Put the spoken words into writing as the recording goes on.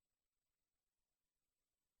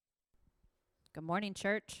Good morning,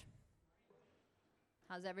 church.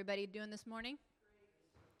 How's everybody doing this morning?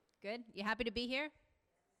 Good? You happy to be here?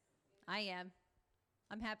 I am.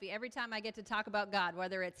 I'm happy every time I get to talk about God,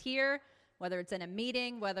 whether it's here, whether it's in a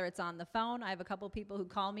meeting, whether it's on the phone. I have a couple people who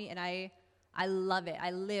call me, and I love it.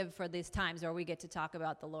 I live for these times where we get to talk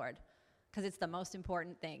about the Lord because it's the most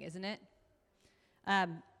important thing, isn't it?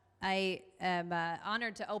 I am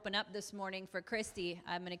honored to open up this morning for Christy.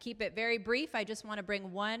 I'm going to keep it very brief. I just want to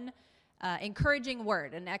bring one encouraging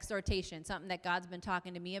word, an exhortation, something that God's been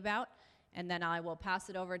talking to me about, and then I will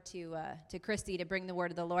pass it over to Christy to bring the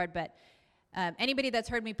word of the Lord. But anybody that's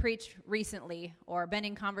heard me preach recently or been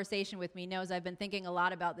in conversation with me knows I've been thinking a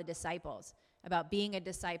lot about the disciples, about being a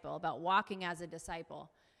disciple, about walking as a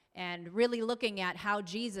disciple, and really looking at how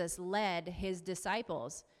Jesus led his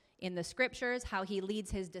disciples in the scriptures, how he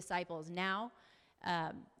leads his disciples now.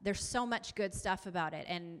 There's so much good stuff about it,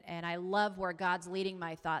 and I love where God's leading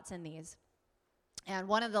my thoughts in these. And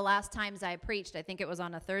one of the last times I preached, I think it was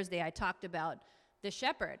on a Thursday, I talked about the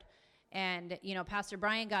shepherd. And, you know, Pastor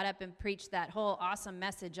Brian got up and preached that whole awesome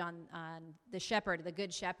message on the shepherd, the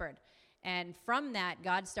good shepherd. And from that,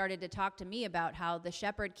 God started to talk to me about how the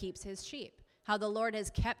shepherd keeps his sheep, how the Lord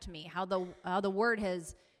has kept me, how the word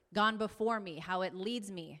has gone before me, how it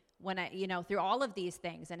leads me when through all of these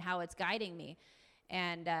things, and how it's guiding me.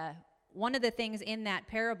 And one of the things in that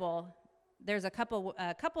parable, there's a couple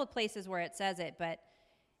of places where it says it, but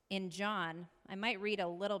in John, I might read a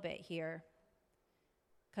little bit here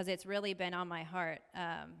because it's really been on my heart.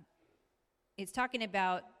 It's talking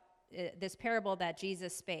about this parable that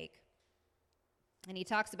Jesus spake. And he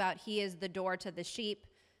talks about he is the door to the sheep.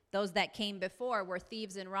 Those that came before were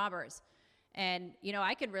thieves and robbers. And, you know,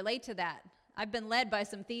 I can relate to that. I've been led by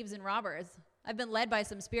some thieves and robbers. I've been led by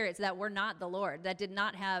some spirits that were not the Lord, that did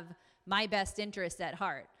not have my best interest at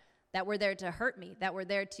heart, that were there to hurt me, that were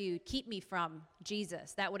there to keep me from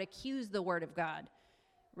Jesus, that would accuse the word of God,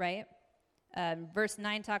 right? Verse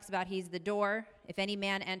 9 talks about he's the door. If any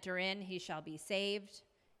man enter in, he shall be saved.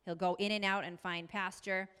 He'll go in and out and find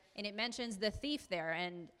pasture. And it mentions the thief there,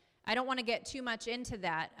 and I don't want to get too much into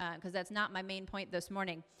that because that's not my main point this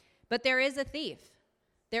morning. But there is a thief.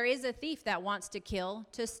 There is a thief that wants to kill,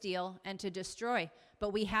 to steal, and to destroy.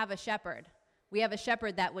 But we have a shepherd. We have a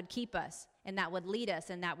shepherd that would keep us, and that would lead us,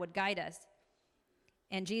 and that would guide us.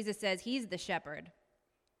 And Jesus says he's the shepherd.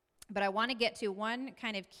 But I want to get to one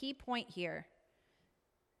kind of key point here.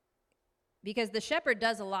 Because the shepherd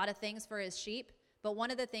does a lot of things for his sheep, but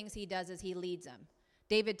one of the things he does is he leads them.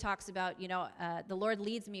 David talks about, the Lord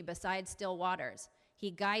leads me beside still waters. He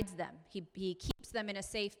guides them. He keeps them in a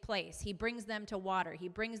safe place. He brings them to water. He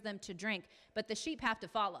brings them to drink. But the sheep have to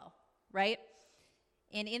follow, right?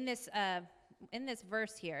 And in this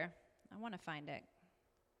verse here, I want to find it.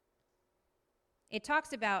 It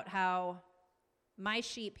talks about how my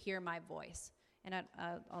sheep hear my voice. And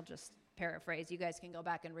I'll just paraphrase. You guys can go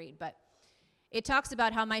back and read. But it talks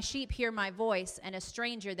about how my sheep hear my voice, and a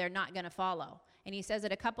stranger they're not going to follow. And he says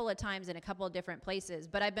it a couple of times in a couple of different places.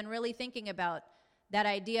 But I've been really thinking about that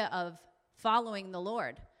idea of following the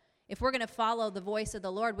Lord. If we're going to follow the voice of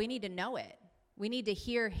the Lord, we need to know it. We need to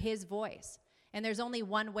hear his voice. And there's only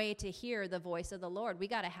one way to hear the voice of the Lord. We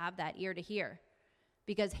got to have that ear to hear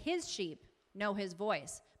because his sheep know his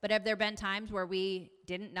voice. But have there been times where we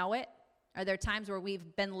didn't know it? Are there times where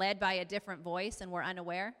we've been led by a different voice and we're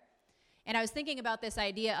unaware? And I was thinking about this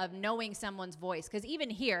idea of knowing someone's voice, because even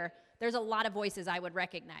here, there's a lot of voices I would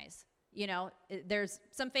recognize. You know, there's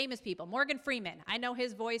some famous people. Morgan Freeman, I know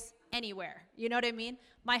his voice anywhere. You know what I mean?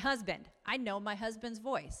 My husband, I know my husband's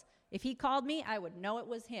voice. If he called me, I would know it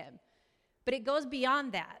was him. But it goes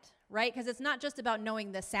beyond that, right? Because it's not just about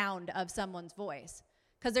knowing the sound of someone's voice.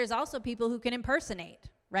 Because there's also people who can impersonate,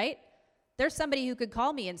 right? There's somebody who could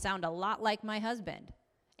call me and sound a lot like my husband.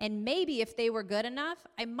 And maybe if they were good enough,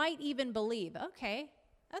 I might even believe, okay,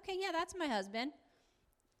 yeah, that's my husband.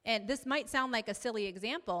 And this might sound like a silly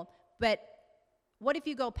example, but what if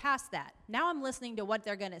you go past that? Now I'm listening to what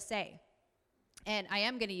they're going to say. And I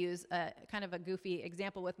am going to use kind of a goofy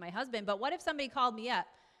example with my husband, but what if somebody called me up?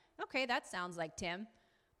 Okay, that sounds like Tim.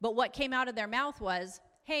 But what came out of their mouth was,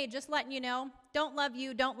 hey, just letting you know, don't love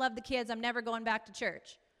you, don't love the kids, I'm never going back to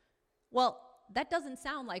church. Well, that doesn't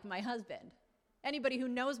sound like my husband. Anybody who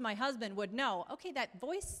knows my husband would know, okay, that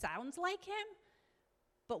voice sounds like him,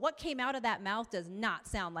 but what came out of that mouth does not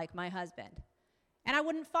sound like my husband. And I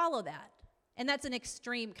wouldn't follow that. And that's an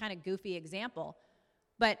extreme kind of goofy example.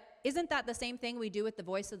 But isn't that the same thing we do with the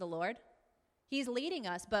voice of the Lord? He's leading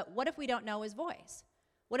us, but what if we don't know his voice?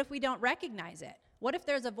 What if we don't recognize it? What if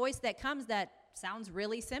there's a voice that comes that sounds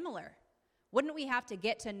really similar? Wouldn't we have to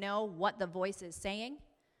get to know what the voice is saying?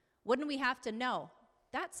 Wouldn't we have to know,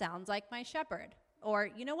 that sounds like my shepherd? Or,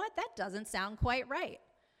 you know what, that doesn't sound quite right.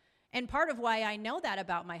 And part of why I know that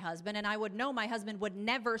about my husband, and I would know my husband would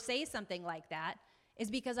never say something like that, is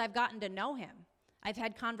because I've gotten to know him. I've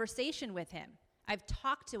had conversation with him. I've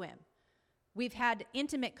talked to him. We've had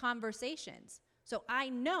intimate conversations. So I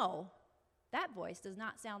know that voice does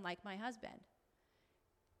not sound like my husband.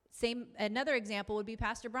 Another example would be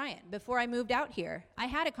Pastor Brian. Before I moved out here, I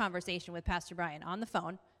had a conversation with Pastor Brian on the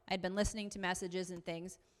phone. I'd been listening to messages and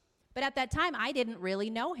things. But at that time, I didn't really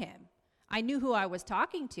know him. I knew who I was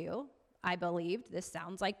talking to. I believed, this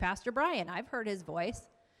sounds like Pastor Brian. I've heard his voice.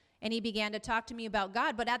 And he began to talk to me about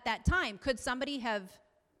God. But at that time, could somebody have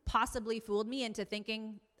possibly fooled me into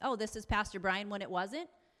thinking, oh, this is Pastor Brian when it wasn't?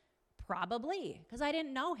 Probably, because I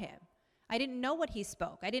didn't know him. I didn't know what he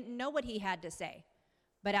spoke. I didn't know what he had to say.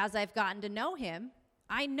 But as I've gotten to know him,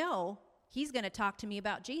 I know he's going to talk to me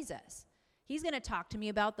about Jesus. He's going to talk to me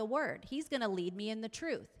about the word. He's going to lead me in the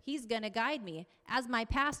truth. He's going to guide me as my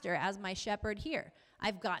pastor, as my shepherd here.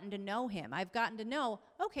 I've gotten to know him. I've gotten to know,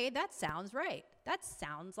 okay, that sounds right. That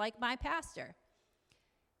sounds like my pastor.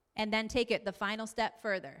 And then take it the final step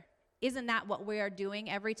further. Isn't that what we are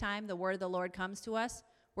doing every time the word of the Lord comes to us?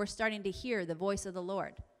 We're starting to hear the voice of the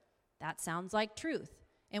Lord. That sounds like truth.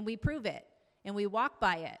 And we prove it. And we walk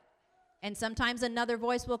by it. And sometimes another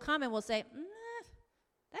voice will come and will say,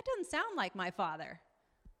 that doesn't sound like my Father.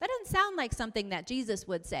 That doesn't sound like something that Jesus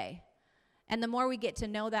would say. And the more we get to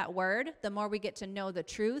know that word, the more we get to know the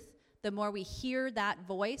truth, the more we hear that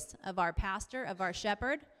voice of our pastor, of our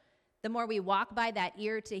shepherd, the more we walk by that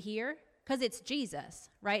ear to hear, because it's Jesus,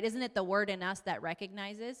 right? Isn't it the word in us that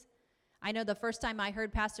recognizes? I know the first time I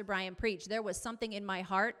heard Pastor Brian preach, there was something in my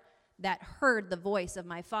heart that heard the voice of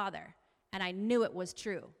my Father, and I knew it was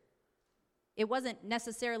true. It wasn't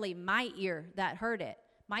necessarily my ear that heard it.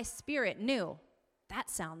 My spirit knew, that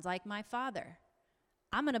sounds like my Father.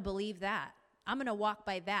 I'm going to believe that. I'm going to walk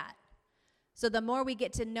by that. So the more we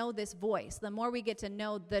get to know this voice, the more we get to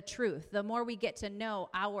know the truth, the more we get to know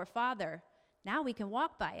our Father, now we can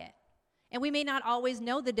walk by it. And we may not always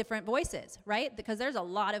know the different voices, right? Because there's a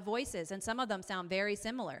lot of voices, and some of them sound very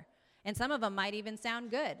similar. And some of them might even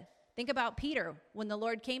sound good. Think about Peter when the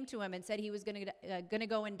Lord came to him and said he was going to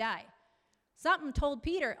go and die. Something told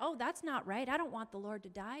Peter, oh, that's not right. I don't want the Lord to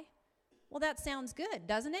die. Well, that sounds good,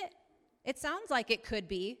 doesn't it? It sounds like it could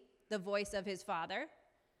be the voice of his Father.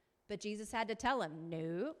 But Jesus had to tell him,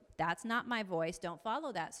 no, that's not my voice. Don't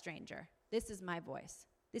follow that stranger. This is my voice.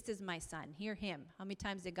 This is my son. Hear him. How many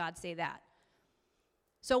times did God say that?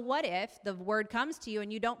 So what if the word comes to you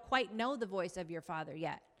and you don't quite know the voice of your Father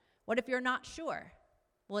yet? What if you're not sure?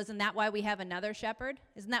 Well, isn't that why we have another shepherd?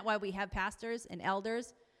 Isn't that why we have pastors and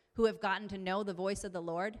elders who have gotten to know the voice of the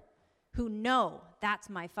Lord, who know that's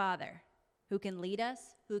my Father, who can lead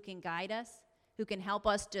us, who can guide us, who can help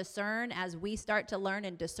us discern as we start to learn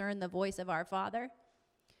and discern the voice of our Father?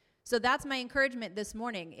 So that's my encouragement this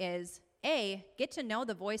morning is, A, get to know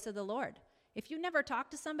the voice of the Lord. If you never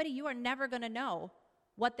talk to somebody, you are never going to know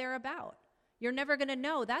what they're about. You're never going to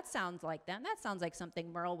know, that sounds like them. That sounds like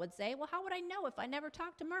something Merle would say. Well, how would I know if I never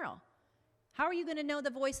talked to Merle? How are you going to know the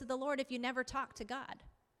voice of the Lord if you never talk to God?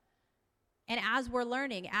 And as we're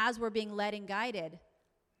learning, as we're being led and guided,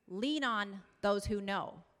 lean on those who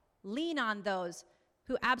know. Lean on those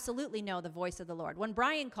who absolutely know the voice of the Lord. When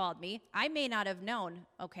Brian called me, I may not have known,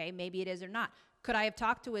 okay, maybe it is or not. Could I have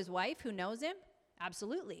talked to his wife who knows him?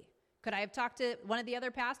 Absolutely. Could I have talked to one of the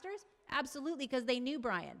other pastors? Absolutely, because they knew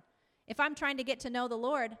Brian. If I'm trying to get to know the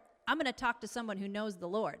Lord, I'm going to talk to someone who knows the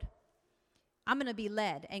Lord. I'm going to be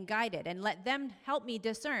led and guided and let them help me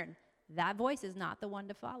discern that voice is not the one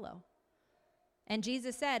to follow. And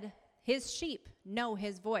Jesus said, his sheep know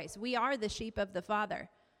his voice. We are the sheep of the Father.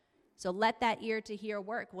 So let that ear to hear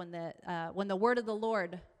work when the word of the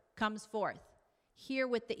Lord comes forth. Hear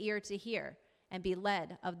with the ear to hear and be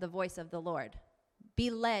led of the voice of the Lord. Be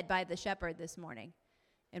led by the shepherd this morning.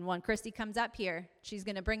 And when Christy comes up here, she's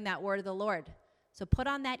going to bring that word of the Lord. So put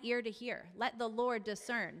on that ear to hear. Let the Lord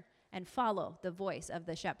discern and follow the voice of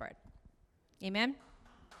the shepherd. Amen?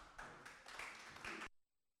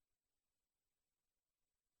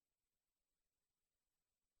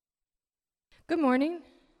 Good morning.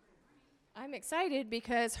 I'm excited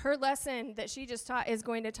because her lesson that she just taught is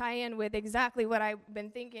going to tie in with exactly what I've been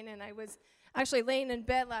thinking, and I was actually laying in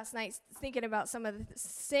bed last night thinking about some of the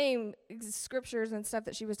same scriptures and stuff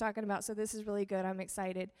that she was talking about, so this is really good. I'm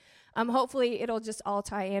excited. Hopefully it'll just all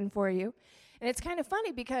tie in for you. And it's kind of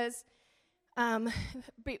funny because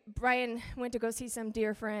Brian went to go see some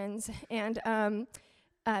dear friends, and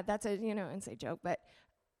that's a inside joke, but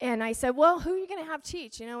And I said, well, who are you going to have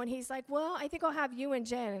teach? And he's like, well, I think I'll have you and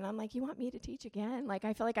Jen. And I'm like, you want me to teach again? Like,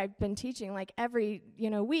 I feel like I've been teaching like every,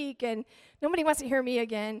 week, and nobody wants to hear me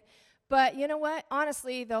again. But you know what?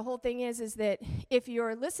 Honestly, the whole thing is that if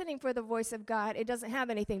you're listening for the voice of God, it doesn't have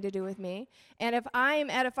anything to do with me. And if I'm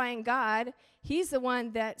edifying God, he's the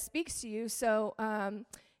one that speaks to you. So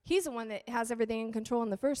he's the one that has everything in control in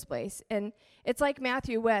the first place. And it's like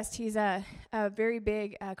Matthew West. He's a very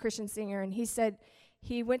big Christian singer. And he said,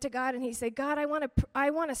 he went to God and he said, God, I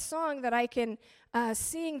want a song that I can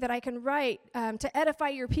sing, that I can write to edify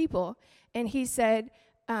your people. And he said,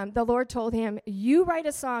 the Lord told him, you write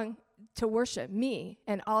a song to worship me,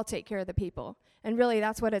 and I'll take care of the people. And really,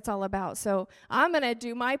 that's what it's all about. So I'm going to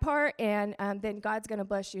do my part, and then God's going to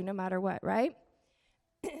bless you no matter what, right?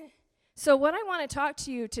 So what I want to talk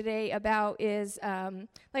to you today about is,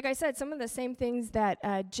 like I said, some of the same things that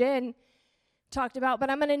Jen talked about, but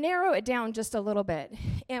I'm going to narrow it down just a little bit.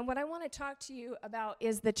 And what I want to talk to you about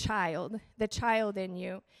is the child in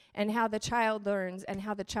you, and how the child learns and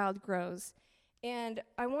how the child grows. And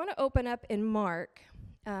I want to open up in Mark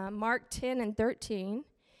 10 and 13.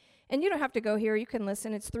 And you don't have to go here. You can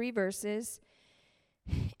listen. It's 3 verses.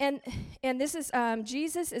 And this is,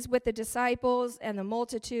 Jesus is with the disciples and the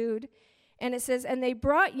multitude. And it says, and they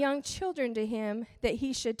brought young children to him that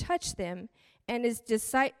he should touch them. And his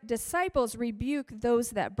disciples rebuked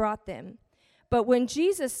those that brought them. But when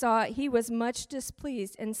Jesus saw it, he was much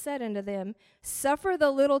displeased and said unto them, suffer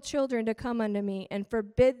the little children to come unto me, and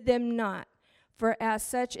forbid them not. For as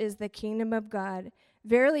such is the kingdom of God.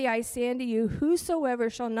 Verily I say unto you, whosoever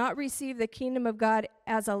shall not receive the kingdom of God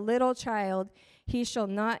as a little child, he shall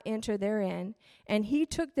not enter therein. And he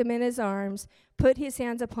took them in his arms, put his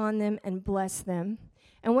hands upon them, and blessed them.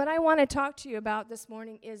 And what I want to talk to you about this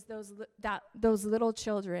morning is those little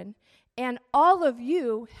children. And all of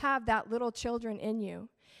you have that little children in you.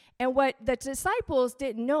 And what the disciples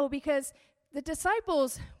didn't know, because the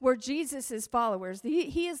disciples were Jesus' followers.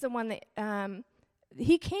 He is the one that,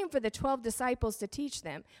 he came for the 12 disciples to teach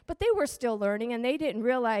them. But they were still learning, and they didn't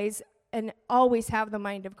realize and always have the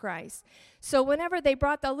mind of Christ. So whenever they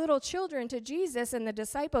brought the little children to Jesus and the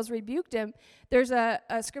disciples rebuked him, there's a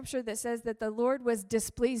scripture that says that the Lord was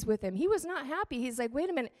displeased with him. He was not happy. He's like, wait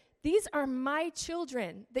a minute, these are my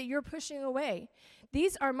children that you're pushing away.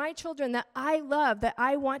 These are my children that I love, that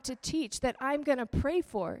I want to teach, that I'm going to pray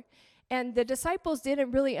for. And the disciples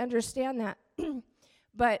didn't really understand that.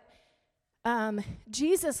 But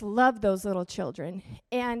Jesus loved those little children,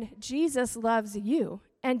 and Jesus loves you.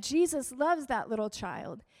 And Jesus loves that little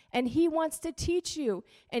child, and he wants to teach you,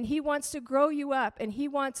 and he wants to grow you up, and he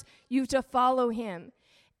wants you to follow him.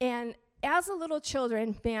 And as a little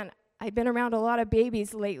children, man, I've been around a lot of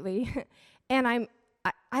babies lately, and I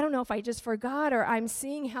don't know if I just forgot or I'm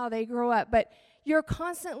seeing how they grow up, but you're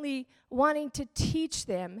constantly wanting to teach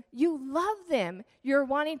them. You love them. You're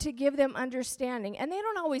wanting to give them understanding, and they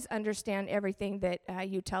don't always understand everything that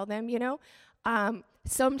you tell them,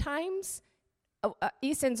 Sometimes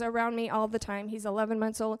Easton's around me all the time. He's 11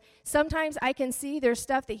 months old. Sometimes I can see there's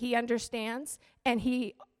stuff that he understands, and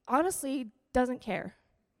he honestly doesn't care.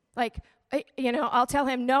 Like, I'll tell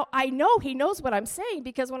him, no, I know he knows what I'm saying,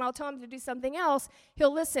 because when I'll tell him to do something else,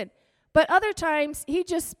 he'll listen. But other times, he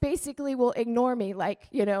just basically will ignore me. Like,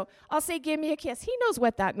 I'll say, give me a kiss. He knows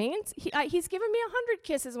what that means. He's given me 100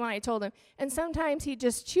 kisses when I told him. And sometimes he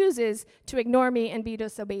just chooses to ignore me and be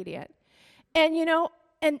disobedient. And,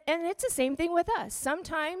 And it's the same thing with us.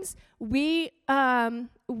 Sometimes we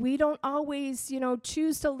don't always,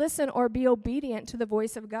 choose to listen or be obedient to the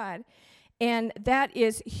voice of God. And that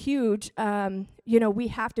is huge. We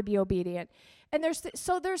have to be obedient. And there's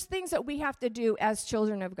things that we have to do as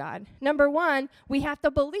children of God. Number one, we have to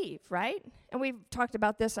believe, right? And we've talked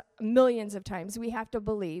about this millions of times. We have to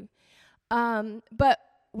believe. But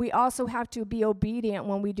we also have to be obedient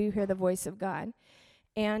when we do hear the voice of God.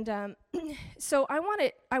 And so I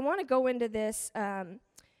want to go into this.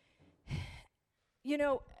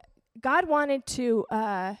 God wanted to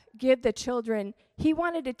give the children, he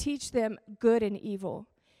wanted to teach them good and evil.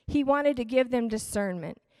 He wanted to give them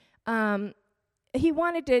discernment. He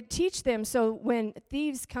wanted to teach them so when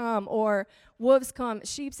thieves come or wolves come,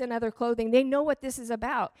 sheep's in other clothing, they know what this is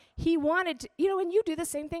about. He wanted to, and you do the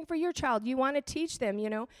same thing for your child. You want to teach them,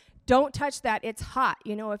 don't touch that. It's hot,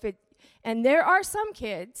 and there are some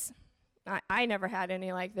kids, I never had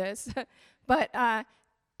any like this, but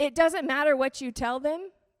it doesn't matter what you tell them.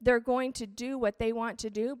 They're going to do what they want to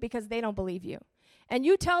do because they don't believe you. And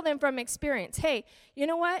you tell them from experience, hey, you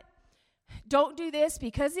know what? Don't do this,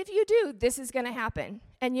 because if you do, this is going to happen.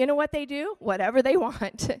 And you know what they do? Whatever they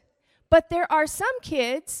want. But there are some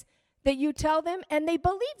kids that you tell them, and they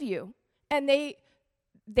believe you. And they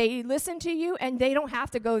listen to you, and they don't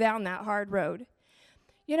have to go down that hard road.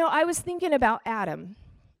 You know, I was thinking about Adam.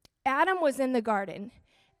 Adam was in the garden,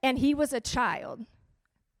 and he was a child.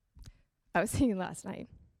 I was thinking last night,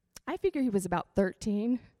 I figure he was about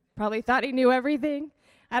 13. Probably thought he knew everything.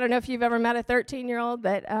 I don't know if you've ever met a 13-year-old,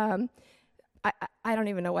 but I don't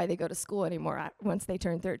even know why they go to school anymore once they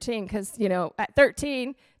turn 13, because, you know, at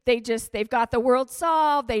 13, they've got the world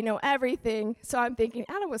solved. They know everything. So I'm thinking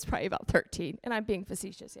Adam was probably about 13, and I'm being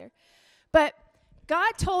facetious here. But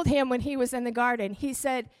God told him when he was in the garden, he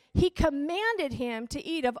said, he commanded him to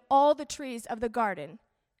eat of all the trees of the garden.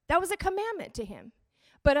 That was a commandment to him.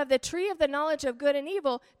 But of the tree of the knowledge of good and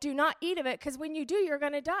evil, do not eat of it, because when you do, you're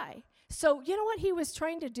going to die. So you know what he was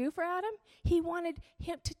trying to do for Adam? He wanted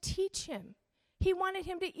him to teach him. He wanted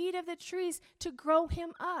him to eat of the trees to grow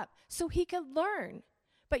him up so he could learn.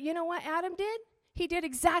 But you know what Adam did? He did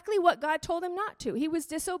exactly what God told him not to. He was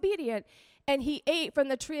disobedient, and he ate from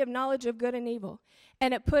the tree of knowledge of good and evil,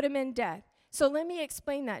 and it put him in death. So let me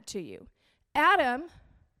explain that to you. Adam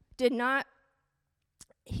did not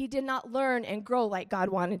learn and grow like God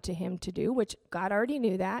wanted him to do, which God already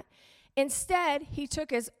knew that. Instead, he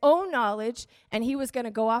took his own knowledge, and he was going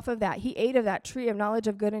to go off of that. He ate of that tree of knowledge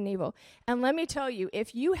of good and evil. And let me tell you,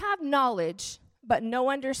 if you have knowledge but no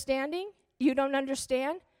understanding, you don't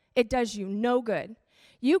understand, it does you no good.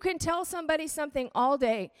 You can tell somebody something all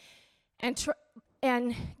day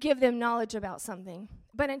and give them knowledge about something.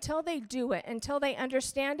 But until they do it, until they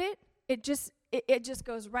understand it, it just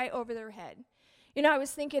goes right over their head. You know, I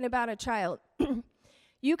was thinking about a child.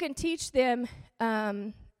 You can teach them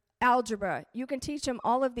algebra. You can teach them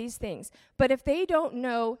all of these things. But if they don't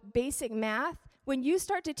know basic math, when you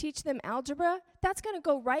start to teach them algebra, that's going to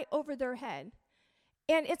go right over their head.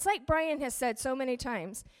 And it's like Brian has said so many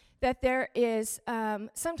times, that there is,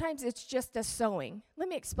 sometimes it's just a sewing. Let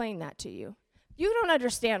me explain that to you. You don't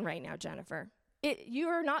understand right now, Jennifer. You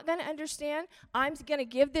are not going to understand. I'm going to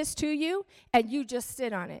give this to you, and you just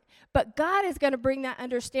sit on it. But God is going to bring that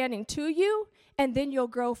understanding to you, and then you'll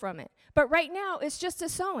grow from it. But right now, it's just a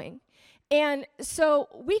sewing. And so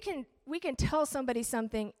we can tell somebody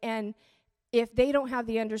something, and if they don't have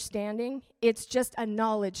the understanding, it's just a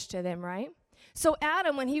knowledge to them, right? So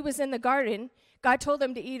Adam, when he was in the garden, God told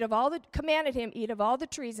him to commanded him eat of all the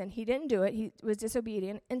trees, and he didn't do it. He was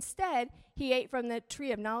disobedient. Instead, he ate from the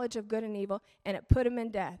tree of knowledge of good and evil, and it put him in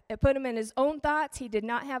death. It put him in his own thoughts. He did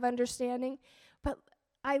not have understanding. But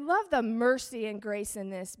I love the mercy and grace in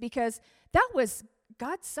this, because that was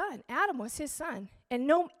God's son. Adam was his son. And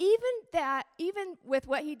even with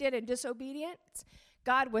what he did in disobedience,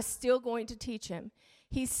 God was still going to teach him.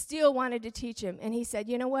 He still wanted to teach him. And he said,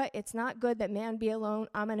 you know what? It's not good that man be alone.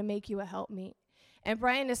 I'm going to make you a helpmeet. And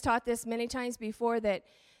Brian has taught this many times before, that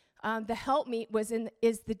the helpmeet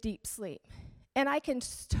is the deep sleep. And I can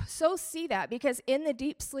so see that, because in the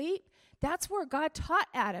deep sleep, that's where God taught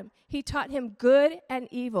Adam. He taught him good and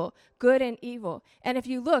evil, good and evil. And if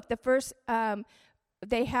you look, the first,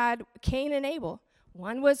 they had Cain and Abel.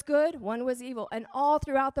 One was good, one was evil. And all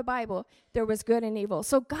throughout the Bible, there was good and evil.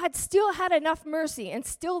 So God still had enough mercy and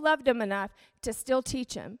still loved him enough to still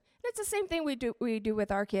teach him. It's the same thing we do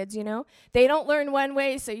with our kids, you know. They don't learn one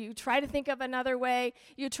way, so you try to think of another way.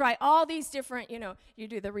 You try all these different, you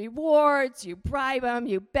do the rewards, you bribe them,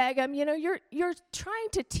 you beg them, you're trying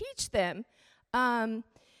to teach them. And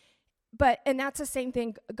that's the same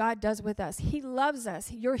thing God does with us. He loves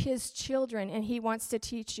us. You're his children, and he wants to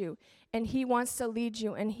teach you, and he wants to lead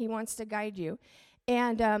you, and he wants to guide you.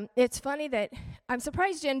 And it's funny that I'm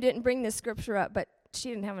surprised Jen didn't bring this scripture up, but she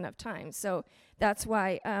didn't have enough time. So that's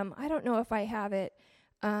why I don't know if I have it.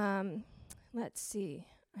 Let's see.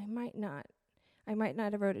 I might not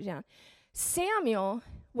have wrote it down. Samuel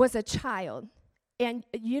was a child. And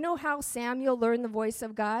you know how Samuel learned the voice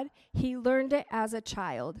of God? He learned it as a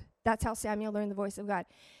child. That's how Samuel learned the voice of God.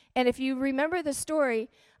 And if you remember the story,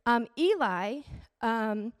 Eli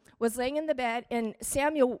was laying in the bed, and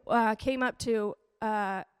Samuel came up to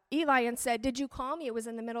Eli and said, "Did you call me?" It was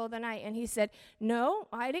in the middle of the night. And he said, "No,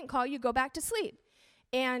 I didn't call you. Go back to sleep."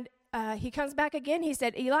 And he comes back again. He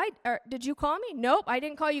said, "Eli, did you call me?" "Nope, I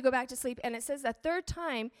didn't call you. Go back to sleep." And it says the third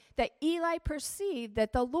time that Eli perceived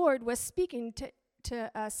that the Lord was speaking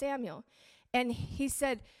to Samuel. And he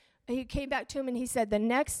came back to him and he said, "The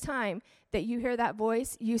next time that you hear that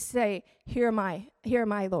voice, you say, 'Here am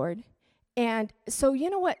I, Lord.'" And so you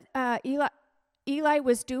know what Eli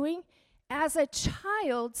was doing? As a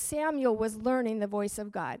child, Samuel was learning the voice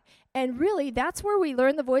of God. And really, that's where we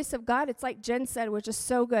learn the voice of God. It's like Jen said, which is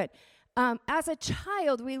so good. As a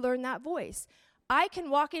child, we learn that voice. I can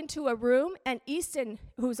walk into a room, and Easton,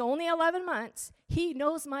 who's only 11 months, he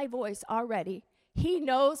knows my voice already. He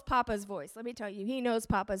knows Papa's voice. Let me tell you, he knows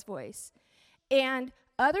Papa's voice. And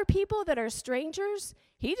other people that are strangers,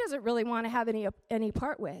 he doesn't really want to have any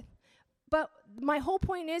part with. But my whole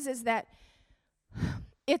point is that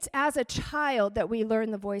it's as a child that we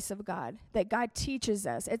learn the voice of God, that God teaches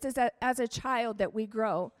us. It's as a child that we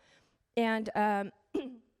grow. And and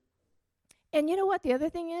you know what the other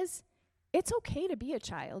thing is? It's okay to be a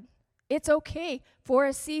child. It's okay for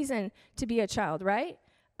a season to be a child, right?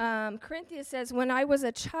 Corinthians says, when I was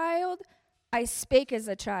a child, I spake as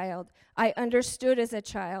a child. I understood as a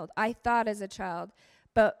child. I thought as a child.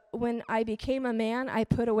 But when I became a man, I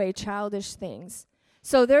put away childish things.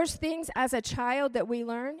 So there's things as a child that we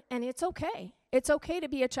learn, and it's okay. It's okay to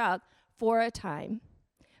be a child for a time.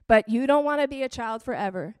 But you don't want to be a child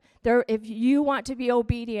forever. If you want to be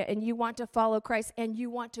obedient and you want to follow Christ and you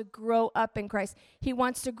want to grow up in Christ, he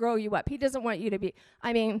wants to grow you up. He doesn't want you to be,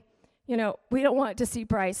 we don't want to see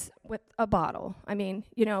Bryce with a bottle.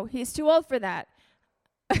 He's too old for that.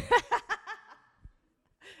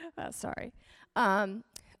 Sorry. A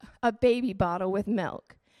baby bottle with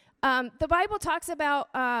milk. The Bible talks about,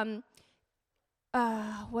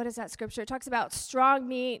 what is that scripture? It talks about strong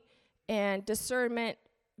meat and discernment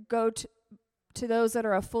go to those that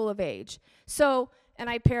are full of age. So, and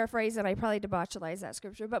I paraphrase and I probably debauchalize that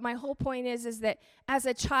scripture, but my whole point is that as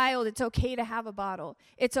a child, it's okay to have a bottle.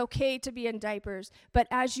 It's okay to be in diapers. But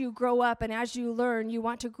as you grow up and as you learn, you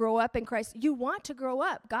want to grow up in Christ. You want to grow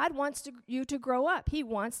up. God wants you to grow up. He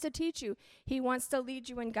wants to teach you. He wants to lead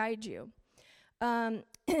you and guide you.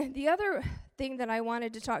 The other thing that I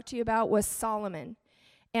wanted to talk to you about was Solomon.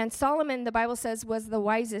 And Solomon, the Bible says, was the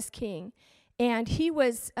wisest king. And he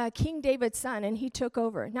was King David's son, and he took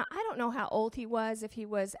over. Now, I don't know how old he was, if he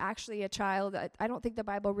was actually a child. I don't think the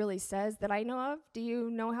Bible really says that I know of. Do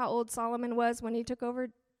you know how old Solomon was when he took over,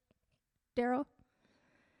 Daryl?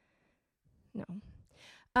 No.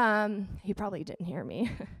 He probably didn't hear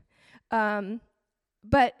me.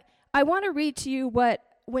 But I want to read to you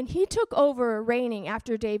when he took over reigning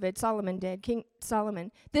after David, Solomon did, King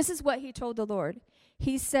Solomon, this is what he told the Lord.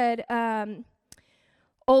 He said,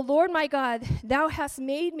 O Lord my God, thou hast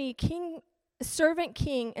made me servant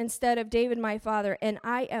king instead of David my father, and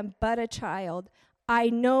I am but a child. I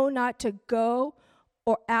know not to go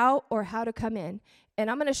or out or how to come in. And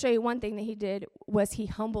I'm going to show you one thing that he did was he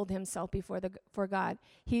humbled himself before God.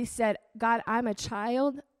 He said, God, I'm a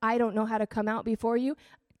child. I don't know how to come out before you.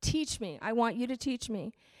 Teach me. I want you to teach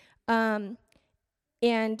me.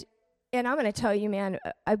 And I'm going to tell you, man,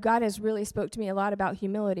 God has really spoke to me a lot about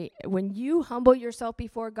humility. When you humble yourself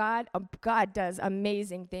before God, God does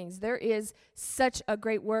amazing things. There is such a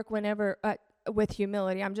great work with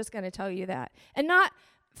humility. I'm just going to tell you that. And not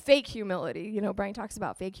fake humility. Brian talks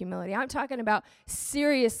about fake humility. I'm talking about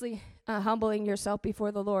seriously humbling yourself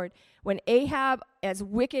before the Lord. When Ahab, as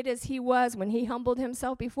wicked as he was, when he humbled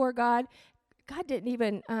himself before God, God didn't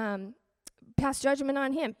even pass judgment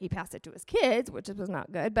on him. He passed it to his kids, which was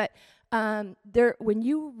not good. But when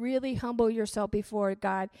you really humble yourself before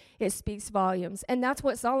God, it speaks volumes. And that's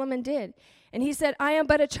what Solomon did. And he said, I am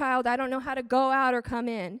but a child. I don't know how to go out or come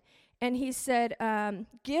in. And he said,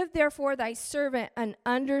 give therefore thy servant an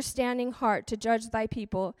understanding heart to judge thy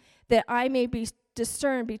people, that I may be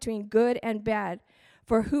discern between good and bad.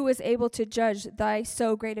 For who is able to judge thy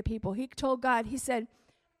so great a people? He told God, he said,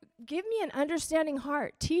 give me an understanding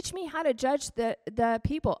heart. Teach me how to judge the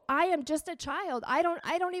people. I am just a child. I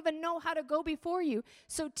don't even know how to go before you.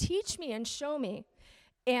 So teach me and show me.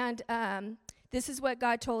 And this is what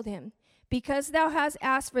God told him. Because thou hast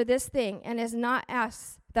asked for this thing, and hast not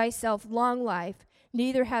asked thyself long life,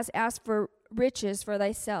 neither hast asked for riches for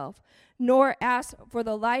thyself, nor asked for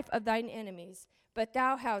the life of thine enemies, but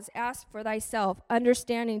thou hast asked for thyself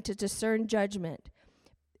understanding to discern judgment.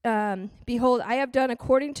 Behold, I have done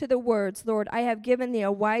according to the words, Lord, I have given thee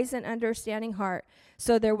a wise and understanding heart,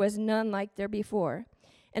 so there was none like there before.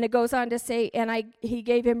 And it goes on to say, he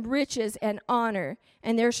gave him riches and honor,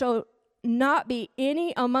 and there shall not be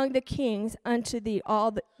any among the kings unto thee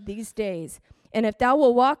all these days. And if thou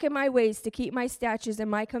wilt walk in my ways to keep my statutes and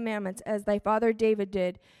my commandments, as thy father David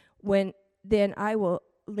did, then I will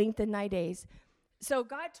lengthen thy days. So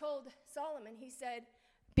God told Solomon, he said,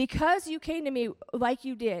 because you came to me like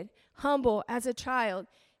you did, humble as a child,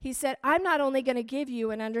 he said, I'm not only going to give you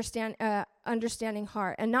an understanding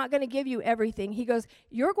heart and not going to give you everything. He goes,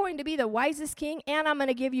 you're going to be the wisest king, and I'm going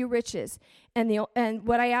to give you riches. And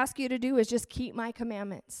what I ask you to do is just keep my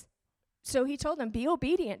commandments. So he told him, be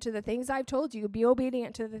obedient to the things I've told you. Be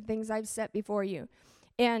obedient to the things I've set before you.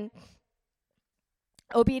 And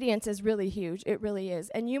obedience is really huge. It really is.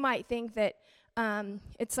 And you might think that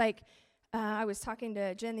it's like, I was talking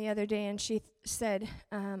to Jen the other day, and she said,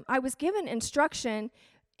 I was given instruction,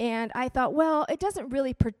 and I thought, well, it doesn't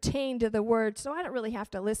really pertain to the word, so I don't really have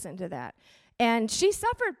to listen to that. And she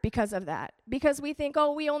suffered because of that, because we think,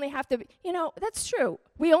 oh, we only have to be, that's true.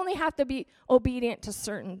 We only have to be obedient to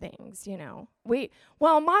certain things,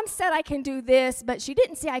 Well, Mom said I can do this, but she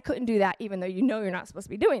didn't say I couldn't do that, even though you're not supposed to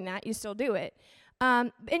be doing that. You still do it.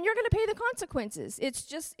 And you're going to pay the consequences.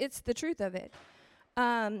 It's the truth of it.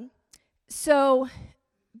 So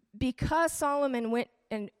because Solomon went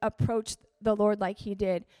and approached the Lord like he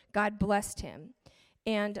did, God blessed him.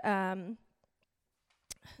 And let's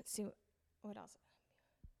see, what else?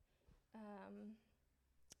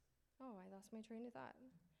 I lost my train of thought.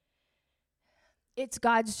 It's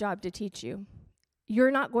God's job to teach you.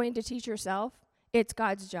 You're not going to teach yourself. It's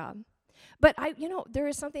God's job. But there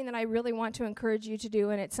is something that I really want to encourage you to do,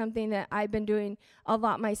 and it's something that I've been doing a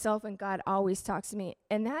lot myself, and God always talks to me,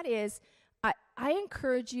 and that is, I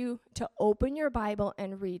encourage you to open your Bible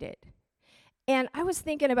and read it. And I was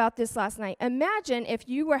thinking about this last night. Imagine if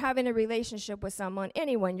you were having a relationship with someone,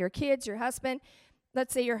 anyone, your kids, your husband,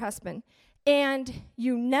 let's say your husband, and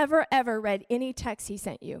you never, ever read any text he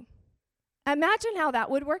sent you. Imagine how that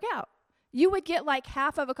would work out. You would get like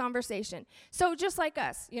half of a conversation. So just like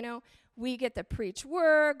us, we get the preach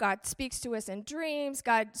word. God speaks to us in dreams.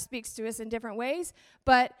 God speaks to us in different ways.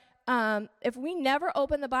 But if we never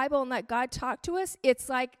open the Bible and let God talk to us, it's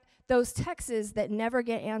like those texts that never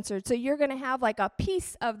get answered. So you're going to have like a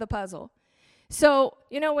piece of the puzzle. So,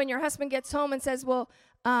 when your husband gets home and says, well,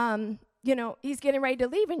 he's getting ready to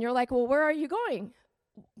leave, and you're like, well, where are you going?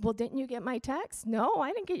 Well, didn't you get my text? No,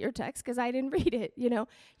 I didn't get your text because I didn't read it.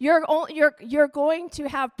 You're going to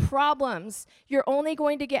have problems. You're only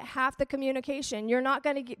going to get half the communication. You're not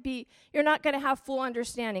going to have full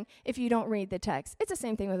understanding if you don't read the text. It's the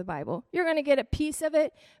same thing with the Bible. You're going to get a piece of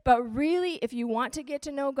it, but really, if you want to get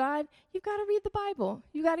to know God, you've got to read the Bible.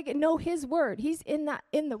 You got to know His Word. He's in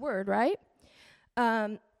the Word, right?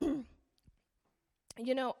 I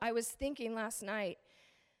was thinking last night.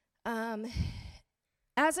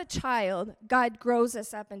 As a child, God grows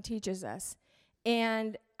us up and teaches us.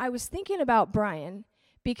 And I was thinking about Brian,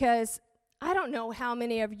 because I don't know how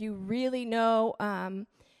many of you really know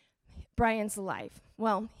Brian's life.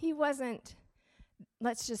 Well, he wasn't,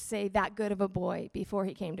 let's just say, that good of a boy before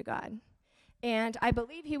he came to God. And I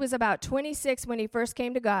believe he was about 26 when he first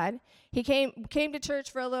came to God. He came to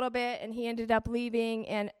church for a little bit, and he ended up leaving.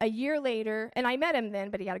 And a year later, and I met him then,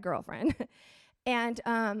 but he had a girlfriend. And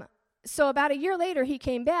so about a year later, he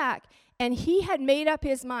came back, and he had made up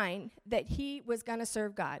his mind that he was going to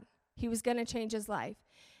serve God. He was going to change his life.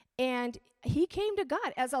 And he came to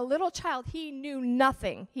God. As a little child, he knew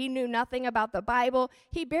nothing. He knew nothing about the Bible.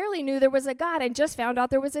 He barely knew there was a God and just found out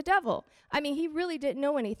there was a devil. I mean, he really didn't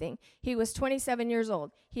know anything. He was 27 years old.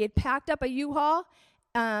 He had packed up a U-Haul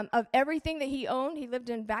of everything that he owned. He lived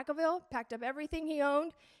in Vacaville, packed up everything he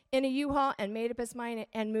owned in a U-Haul and made up his mind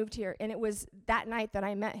and moved here. And it was that night that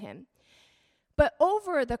I met him. But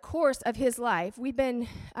over the course of his life,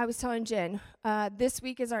 I was telling Jen, this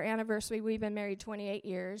week is our anniversary. We've been married 28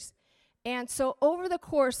 years. And so over the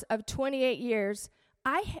course of 28 years,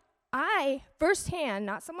 I firsthand,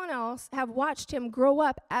 not someone else, have watched him grow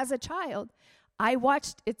up as a child.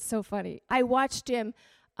 It's so funny. I watched him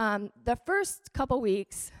the first couple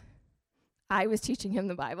weeks, I was teaching him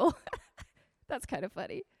the Bible. That's kind of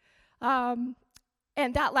funny. And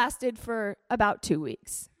that lasted for about 2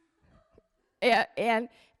 weeks. And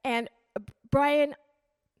Brian,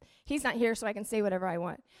 he's not here, so I can say whatever I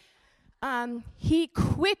want. He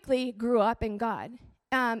quickly grew up in God.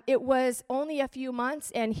 It was only a few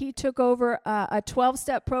months, and he took over a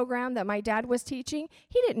 12-step program that my dad was teaching.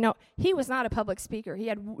 He didn't know. He was not a public speaker. He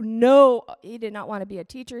did not want to be a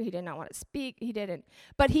teacher. He did not want to speak. He didn't.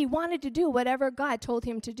 But he wanted to do whatever God told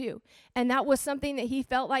him to do. And that was something that he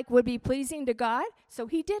felt like would be pleasing to God, so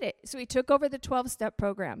he did it. So he took over the 12-step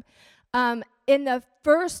program. In the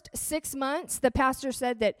first 6 months, the pastor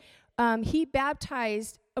said that he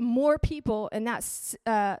baptized more people in that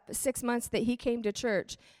 6 months that he came to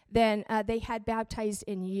church than they had baptized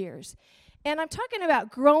in years. And I'm talking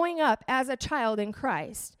about growing up as a child in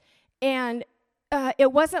Christ. And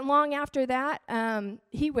it wasn't long after that,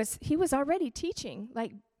 he was already teaching,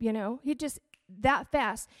 he just that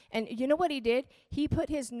fast. And you know what he did? He put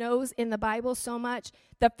his nose in the Bible so much.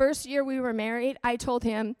 The first year we were married, I told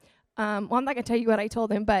him, I'm not going to tell you what I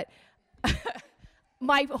told him, but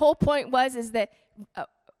my whole point is that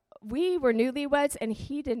we were newlyweds, and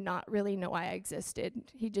he did not really know I existed.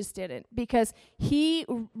 He just didn't, because he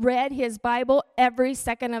read his Bible every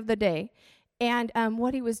second of the day. And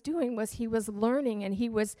what he was doing was he was learning, and he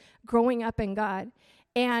was growing up in God.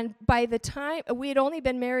 And by the time, we had only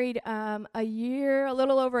been married a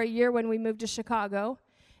little over a year when we moved to Chicago.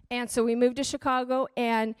 And so we moved to Chicago,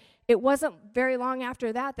 and it wasn't very long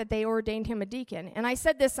after that they ordained him a deacon. And I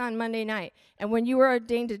said this on Monday night. And when you were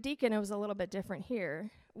ordained a deacon, it was a little bit different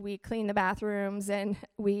here. We cleaned the bathrooms, and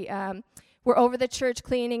we were over the church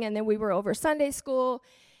cleaning, and then we were over Sunday school,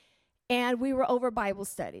 and we were over Bible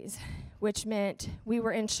studies, which meant we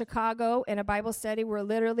were in Chicago in a Bible study where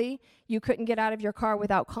literally you couldn't get out of your car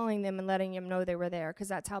without calling them and letting them know they were there, because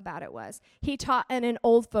that's how bad it was. He taught in an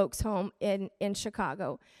old folks' home in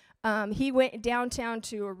Chicago. He went downtown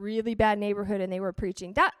to a really bad neighborhood, and they were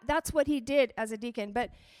preaching. That's what he did as a deacon.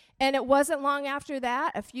 And it wasn't long after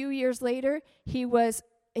that, a few years later, he was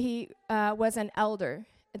an elder.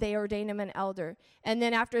 They ordained him an elder. And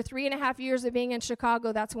then after 3.5 years of being in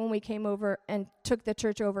Chicago, that's when we came over and took the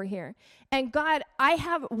church over here. And God, I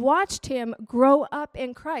have watched him grow up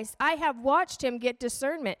in Christ. I have watched him get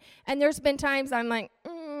discernment. And there's been times I'm like,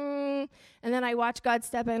 and then I watch God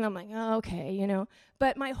step in, and I'm like, oh, okay, you know.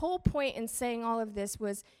 But my whole point in saying all of this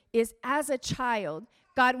is as a child,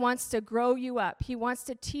 God wants to grow you up. He wants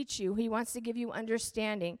to teach you. He wants to give you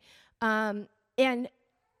understanding. And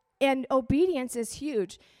obedience is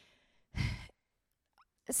huge.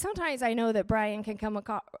 Sometimes I know that Brian can come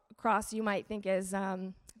across, you might think, as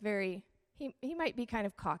he might be kind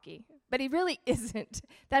of cocky, but he really isn't.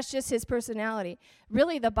 That's just his personality.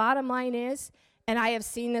 Really, the bottom line is, and I have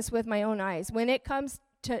seen this with my own eyes, when it comes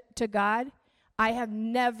to God, I have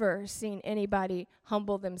never seen anybody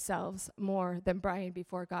humble themselves more than Brian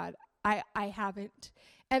before God. I haven't.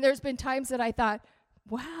 And there's been times that I thought,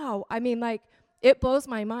 wow, I mean, like, it blows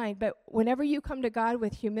my mind. But whenever you come to God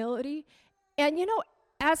with humility, and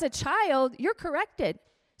as a child, you're corrected.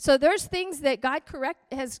 So there's things that God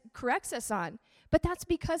corrects us on, but that's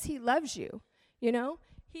because he loves you.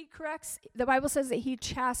 He corrects. The Bible says that he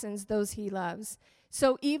chastens those he loves.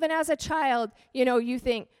 So even as a child, you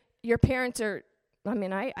think your parents are,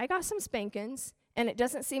 I got some spankings, and it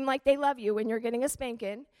doesn't seem like they love you when you're getting a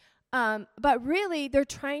spanking. But really, they're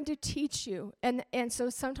trying to teach you. And so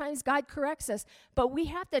sometimes God corrects us. But we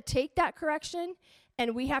have to take that correction,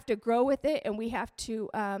 and we have to grow with it, and we have to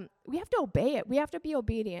obey it. We have to be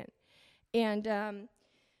obedient. And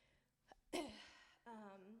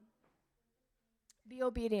be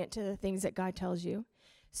obedient to the things that God tells you.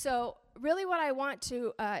 So really what I want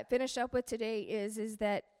to finish up with today is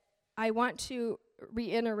that I want to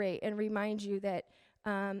reiterate and remind you that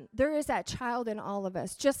there is that child in all of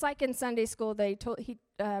us. Just like in Sunday school,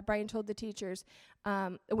 Brian told the teachers,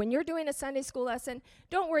 when you're doing a Sunday school lesson,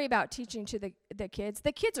 don't worry about teaching to the kids.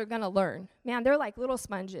 The kids are going to learn. Man, they're like little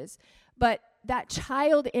sponges. But that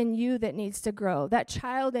child in you that needs to grow, that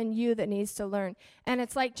child in you that needs to learn. And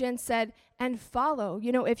it's like Jen said, and follow.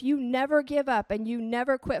 If you never give up and you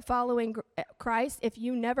never quit following Christ, if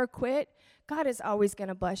you never quit, God is always going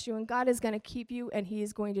to bless you, and God is going to keep you, and he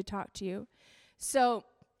is going to talk to you. So,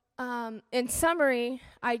 in summary,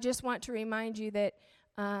 I just want to remind you that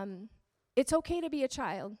it's okay to be a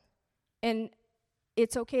child, and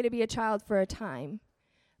it's okay to be a child for a time,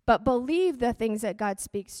 but believe the things that God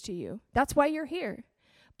speaks to you. That's why you're here.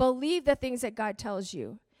 Believe the things that God tells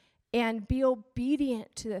you, and be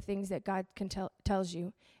obedient to the things that God tells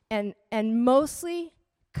you, and mostly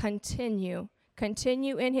continue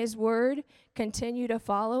in his word, continue to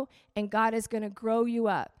follow, and God is going to grow you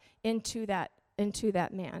up into that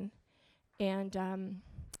man. And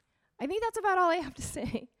I think that's about all I have to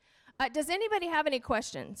say. Does anybody have any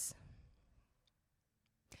questions?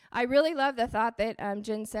 I really love the thought that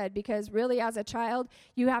Jen said, because really as a child,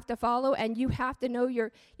 you have to follow, and you have to know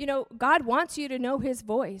God wants you to know his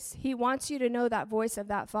voice. He wants you to know that voice of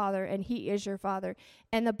that Father, and he is your Father.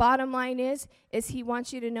 And the bottom line is he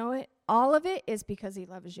wants you to know it. All of it is because he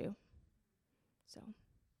loves you. So,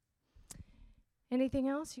 anything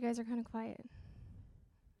else? You guys are kind of quiet.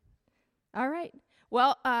 All right.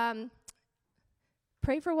 Well,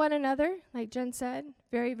 pray for one another, like Jen said.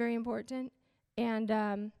 Very, very important.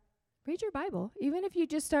 And read your Bible. Even if you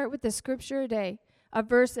just start with the scripture a day, a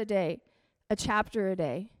verse a day, a chapter a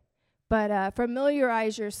day. But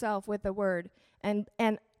familiarize yourself with the word, and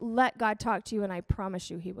let God talk to you, and I promise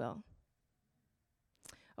you he will.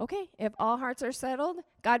 Okay, if all hearts are settled,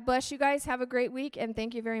 God bless you guys. Have a great week, and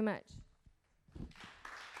thank you very much.